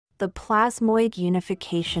The Plasmoid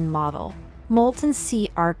unification model. Molten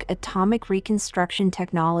sea arc atomic reconstruction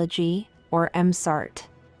technology, or MSART.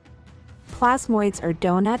 Plasmoids are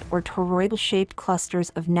donut or toroid-shaped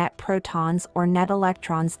clusters of net protons or net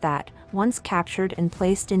electrons that, once captured and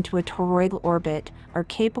placed into a toroidal orbit, are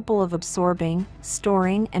capable of absorbing,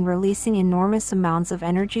 storing, and releasing enormous amounts of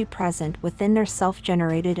energy present within their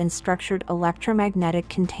self-generated and structured electromagnetic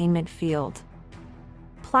containment field.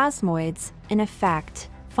 Plasmoids, in effect,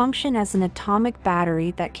 function as an atomic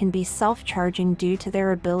battery that can be self-charging due to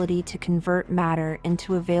their ability to convert matter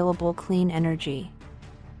into available clean energy.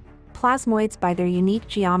 Plasmoids by their unique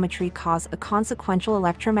geometry cause a consequential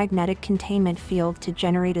electromagnetic containment field to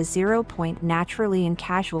generate a zero point naturally and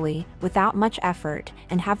casually, without much effort,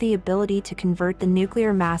 and have the ability to convert the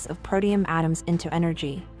nuclear mass of protium atoms into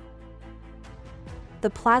energy. The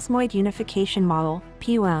Plasmoid unification model,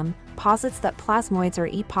 PUM, posits that plasmoids are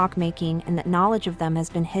epoch-making and that knowledge of them has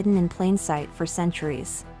been hidden in plain sight for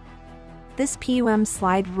centuries. This PUM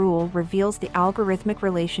slide rule reveals the algorithmic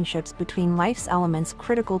relationships between life's elements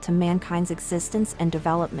critical to mankind's existence and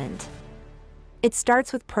development. It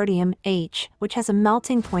starts with protium, H, which has a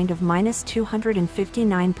melting point of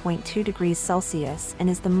 -259.2 degrees Celsius and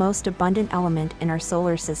is the most abundant element in our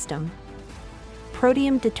solar system.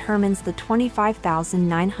 Protium determines the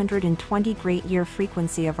 25,920 great-year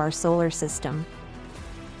frequency of our solar system.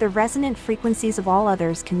 The resonant frequencies of all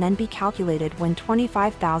others can then be calculated when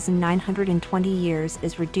 25,920 years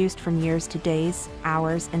is reduced from years to days,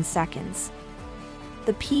 hours, and seconds.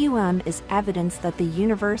 The PUM is evidence that the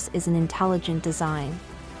universe is an intelligent design.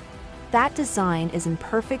 That design is in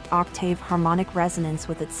perfect octave harmonic resonance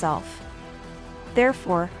with itself.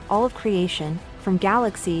 Therefore, all of creation, from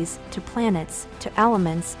galaxies, to planets, to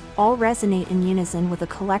elements, all resonate in unison with a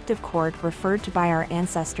collective chord referred to by our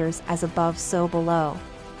ancestors as above so below.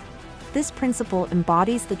 This principle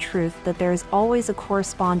embodies the truth that there is always a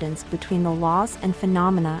correspondence between the laws and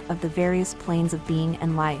phenomena of the various planes of being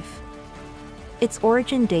and life. Its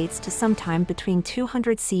origin dates to sometime between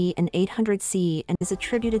 200 CE and 800 CE and is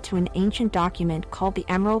attributed to an ancient document called the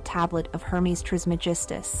Emerald Tablet of Hermes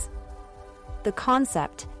Trismegistus. The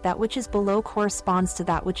concept, that which is below corresponds to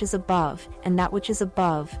that which is above, and that which is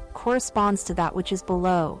above corresponds to that which is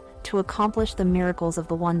below, to accomplish the miracles of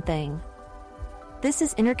the one thing. This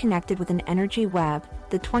is interconnected with an energy web,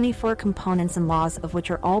 the 24 components and laws of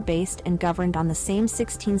which are all based and governed on the same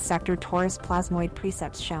 16-sector torus plasmoid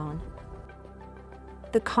precepts shown.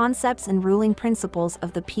 The concepts and ruling principles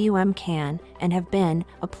of the PUM can, and have been,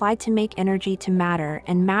 applied to make energy to matter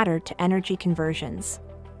and matter to energy conversions.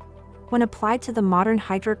 When applied to the modern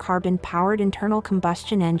hydrocarbon-powered internal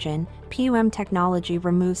combustion engine, PUM technology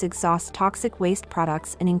removes exhaust toxic waste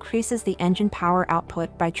products and increases the engine power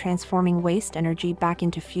output by transforming waste energy back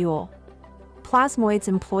into fuel. Plasmoids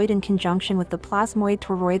employed in conjunction with the plasmoid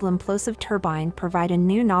toroidal implosive turbine provide a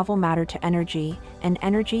new novel matter-to-energy and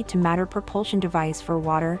energy-to-matter propulsion device for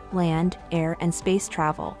water, land, air, and space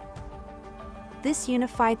travel. This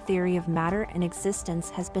unified theory of matter and existence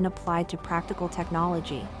has been applied to practical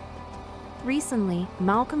technology. Recently,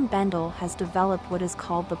 Malcolm Bendall has developed what is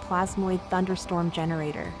called the Plasmoid thunderstorm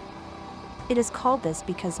generator. It is called this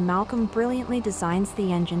because Malcolm brilliantly designs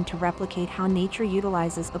the engine to replicate how nature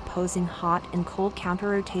utilizes opposing hot and cold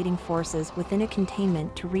counter-rotating forces within a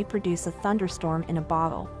containment to reproduce a thunderstorm in a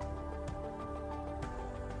bottle.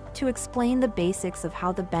 To explain the basics of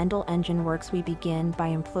how the Bendall engine works, we begin by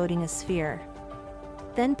imploding a sphere.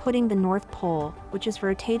 Then putting the North Pole, which is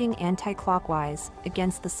rotating anti-clockwise,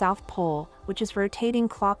 against the South Pole, which is rotating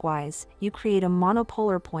clockwise, you create a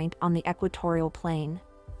monopolar point on the equatorial plane.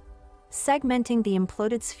 Segmenting the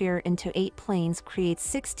imploded sphere into 8 planes creates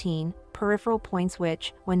 16 peripheral points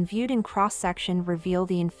which, when viewed in cross-section, reveal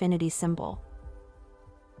the infinity symbol.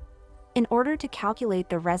 In order to calculate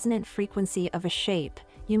the resonant frequency of a shape,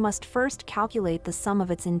 you must first calculate the sum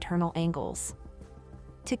of its internal angles.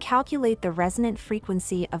 To calculate the resonant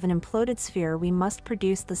frequency of an imploded sphere, we must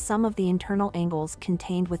produce the sum of the internal angles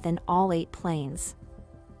contained within all 8 planes.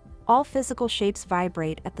 All physical shapes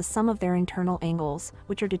vibrate at the sum of their internal angles,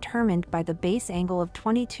 which are determined by the base angle of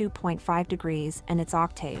 22.5 degrees and its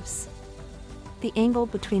octaves. The angle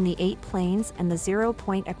between the 8 planes and the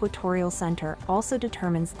 0-point equatorial center also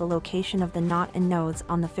determines the location of the knot and nodes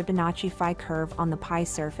on the Fibonacci phi curve on the pi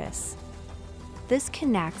surface. This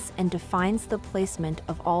connects and defines the placement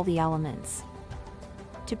of all the elements.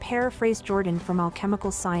 To paraphrase Jordan from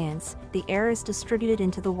Alchemical Science, the air is distributed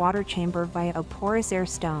into the water chamber via a porous air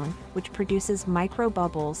stone, which produces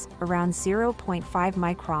microbubbles, around 0.5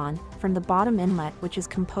 micron, from the bottom inlet, which is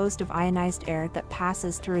composed of ionized air that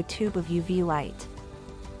passes through a tube of UV light.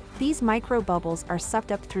 These microbubbles are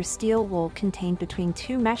sucked up through steel wool contained between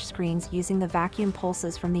two mesh screens using the vacuum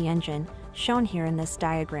pulses from the engine, shown here in this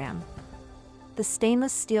diagram. The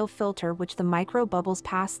stainless steel filter which the microbubbles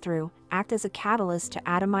pass through act as a catalyst to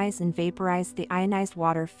atomize and vaporize the ionized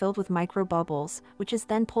water filled with microbubbles, which is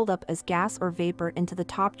then pulled up as gas or vapor into the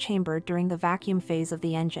top chamber during the vacuum phase of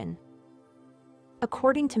the engine.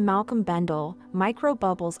 According to Malcolm Bendall,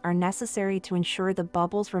 microbubbles are necessary to ensure the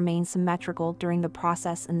bubbles remain symmetrical during the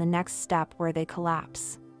process in the next step where they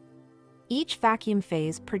collapse. Each vacuum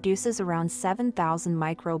phase produces around 7,000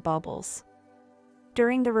 microbubbles.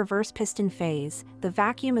 During the reverse piston phase, the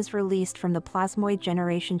vacuum is released from the plasmoid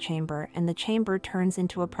generation chamber and the chamber turns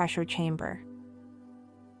into a pressure chamber.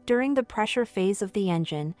 During the pressure phase of the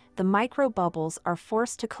engine, the microbubbles are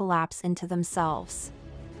forced to collapse into themselves.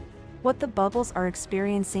 What the bubbles are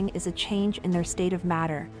experiencing is a change in their state of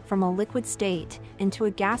matter, from a liquid state into a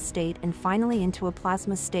gas state and finally into a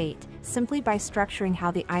plasma state, simply by structuring how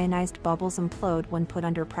the ionized bubbles implode when put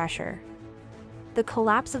under pressure. The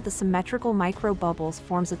collapse of the symmetrical microbubbles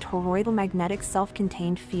forms a toroidal magnetic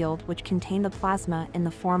self-contained field which contain the plasma in the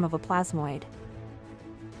form of a plasmoid.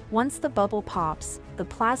 Once the bubble pops, the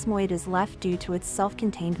plasmoid is left due to its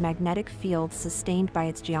self-contained magnetic field sustained by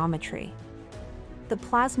its geometry. The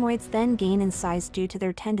plasmoids then gain in size due to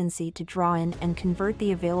their tendency to draw in and convert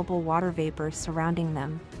the available water vapor surrounding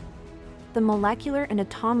them. The molecular and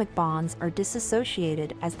atomic bonds are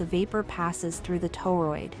disassociated as the vapor passes through the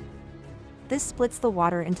toroid. This splits the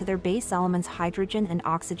water into their base elements hydrogen and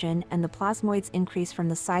oxygen, and the plasmoids increase from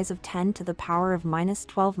the size of 10 to the power of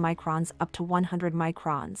 -12 microns up to 100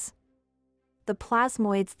 microns. The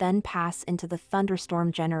plasmoids then pass into the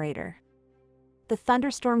thunderstorm generator. The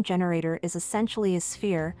thunderstorm generator is essentially a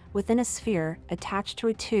sphere within a sphere attached to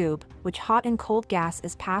a tube, which hot and cold gas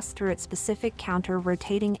is passed through at specific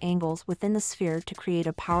counter-rotating angles within the sphere to create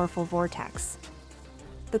a powerful vortex.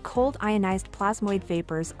 The cold ionized plasmoid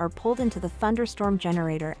vapors are pulled into the thunderstorm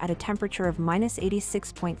generator at a temperature of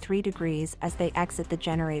 -86.3 degrees as they exit the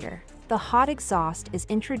generator. The hot exhaust is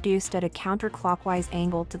introduced at a counterclockwise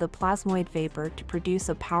angle to the plasmoid vapor to produce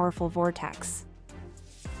a powerful vortex.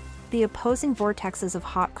 The opposing vortexes of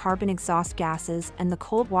hot carbon exhaust gases and the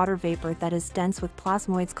cold water vapor that is dense with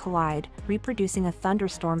plasmoids collide, reproducing a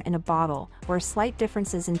thunderstorm in a bottle, where slight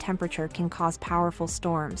differences in temperature can cause powerful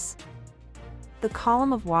storms. The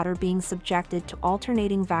column of water being subjected to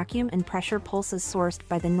alternating vacuum and pressure pulses sourced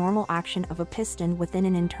by the normal action of a piston within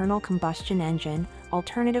an internal combustion engine,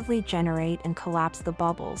 alternatively generate and collapse the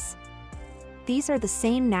bubbles. These are the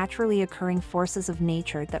same naturally occurring forces of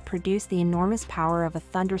nature that produce the enormous power of a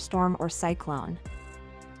thunderstorm or cyclone.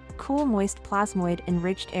 Cool moist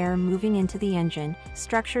plasmoid-enriched air moving into the engine,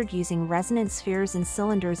 structured using resonant spheres and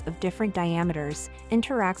cylinders of different diameters,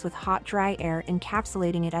 interacts with hot dry air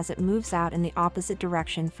encapsulating it as it moves out in the opposite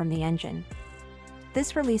direction from the engine.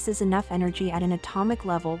 This releases enough energy at an atomic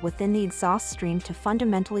level within the exhaust stream to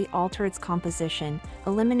fundamentally alter its composition,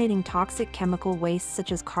 eliminating toxic chemical wastes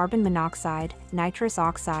such as carbon monoxide, nitrous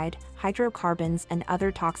oxide, hydrocarbons, and other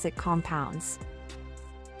toxic compounds.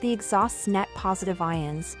 The exhaust's net positive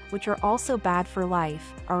ions, which are also bad for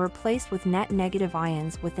life, are replaced with net negative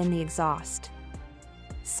ions within the exhaust.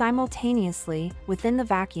 Simultaneously, within the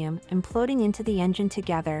vacuum, imploding into the engine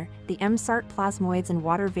together, the MSART plasmoids and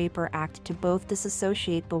water vapor act to both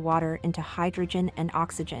disassociate the water into hydrogen and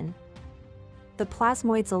oxygen. The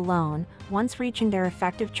plasmoids alone, once reaching their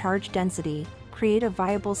effective charge density, create a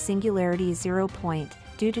viable singularity zero point,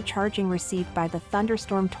 due to charging received by the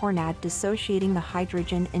thunderstorm tornado dissociating the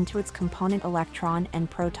hydrogen into its component electron and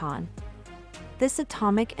proton. This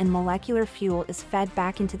atomic and molecular fuel is fed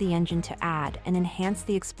back into the engine to add and enhance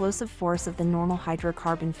the explosive force of the normal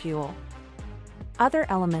hydrocarbon fuel. Other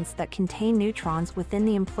elements that contain neutrons within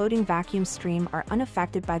the imploding vacuum stream are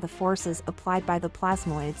unaffected by the forces applied by the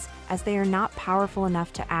plasmoids, as they are not powerful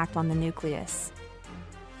enough to act on the nucleus,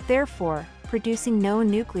 therefore producing no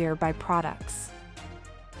nuclear byproducts.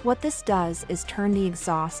 What this does is turn the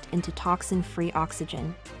exhaust into toxin-free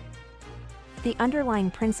oxygen. The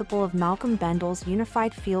underlying principle of Malcolm Bendall's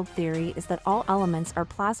unified field theory is that all elements are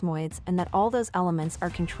plasmoids and that all those elements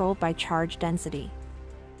are controlled by charge density.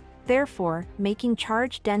 Therefore, making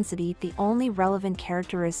charge density the only relevant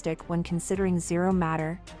characteristic when considering zero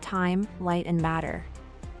matter, time, light, and matter.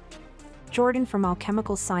 Jordan from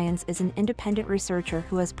Alchemical Science is an independent researcher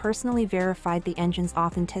who has personally verified the engine's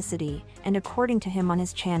authenticity, and according to him on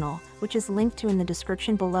his channel, which is linked to in the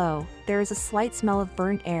description below, there is a slight smell of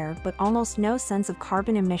burnt air but almost no sense of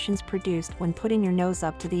carbon emissions produced when putting your nose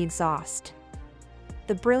up to the exhaust.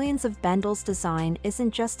 The brilliance of Bendel's design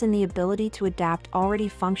isn't just in the ability to adapt already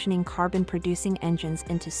functioning carbon-producing engines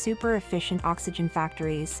into super-efficient oxygen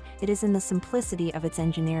factories, it is in the simplicity of its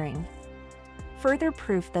engineering. Further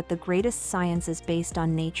proof that the greatest science is based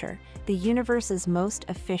on nature, the universe's most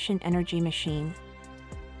efficient energy machine.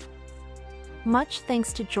 Much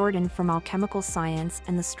thanks to Jordan from Alchemical Science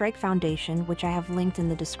and the Strike Foundation, which I have linked in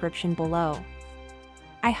the description below.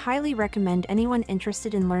 I highly recommend anyone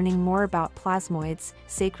interested in learning more about plasmoids,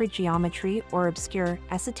 sacred geometry, or obscure,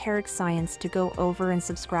 esoteric science to go over and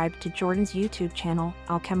subscribe to Jordan's YouTube channel,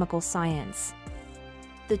 Alchemical Science.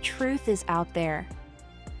 The truth is out there.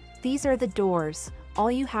 These are the doors,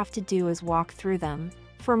 all you have to do is walk through them.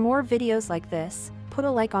 For more videos like this, put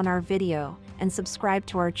a like on our video, and subscribe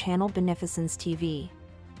to our channel Beneficence TV.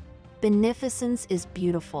 Beneficence is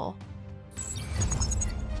beautiful.